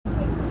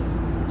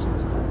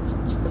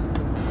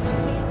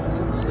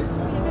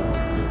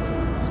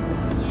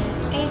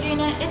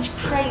It's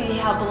crazy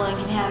how bullying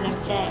can have an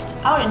effect.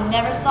 I would have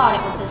never thought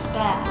it was this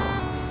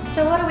bad.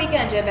 So what are we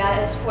going to do about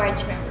it as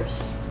 4-H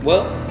members?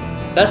 Well,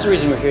 that's the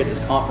reason we're here at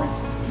this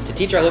conference, to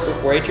teach our local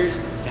 4-Hers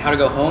to how to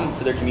go home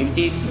to their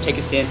communities and take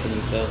a stand for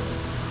themselves.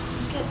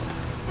 Good.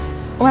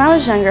 When I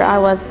was younger, I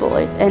was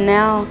bullied, and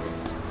now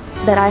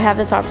that I have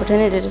this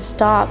opportunity to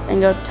stop and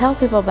go tell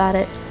people about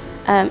it,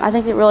 I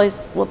think it really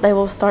they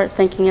will start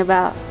thinking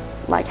about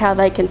like how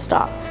they can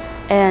stop,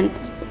 and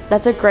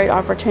that's a great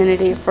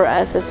opportunity for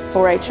us as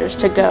 4-Hers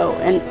to go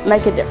and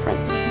make a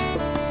difference.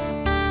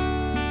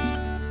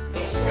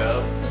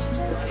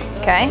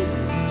 Okay.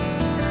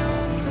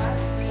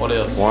 What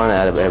else? 1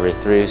 out of every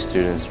 3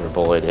 students are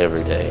bullied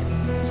every day,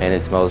 and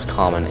it's most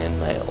common in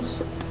males.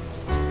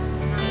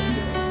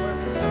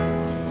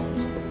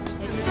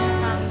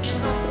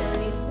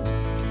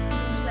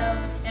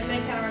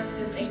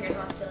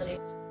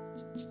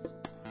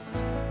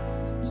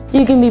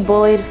 You can be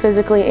bullied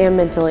physically and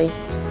mentally.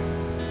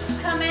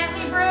 Come at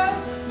me, bro.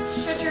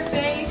 Shut your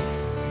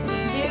face.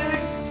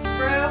 Dude,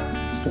 bro.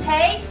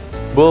 Hey.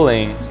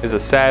 Bullying is a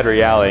sad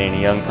reality in a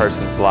young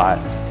person's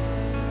life.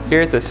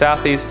 Here at the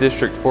Southeast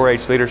District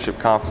 4-H Leadership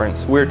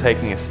Conference, we're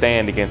taking a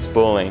stand against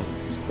bullying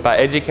by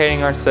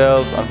educating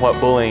ourselves on what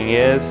bullying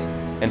is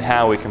and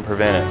how we can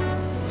prevent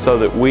it, so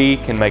that we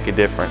can make a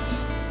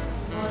difference.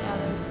 Bully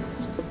others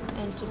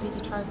and to be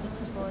the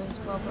targets of bullies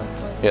while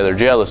both boys. Yeah, they're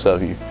jealous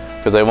of you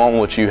because they want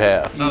what you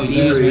have. Oh,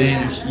 use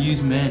manners.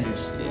 Use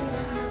manners.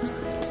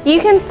 You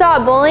can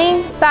stop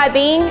bullying by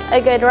being a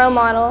good role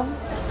model.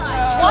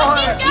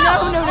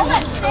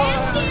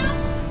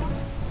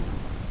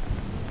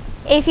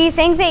 If you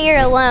think that you're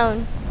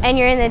alone and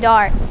you're in the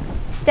dark,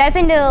 step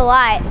into the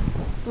light,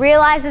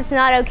 realize it's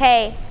not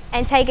okay,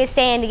 and take a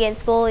stand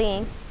against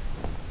bullying.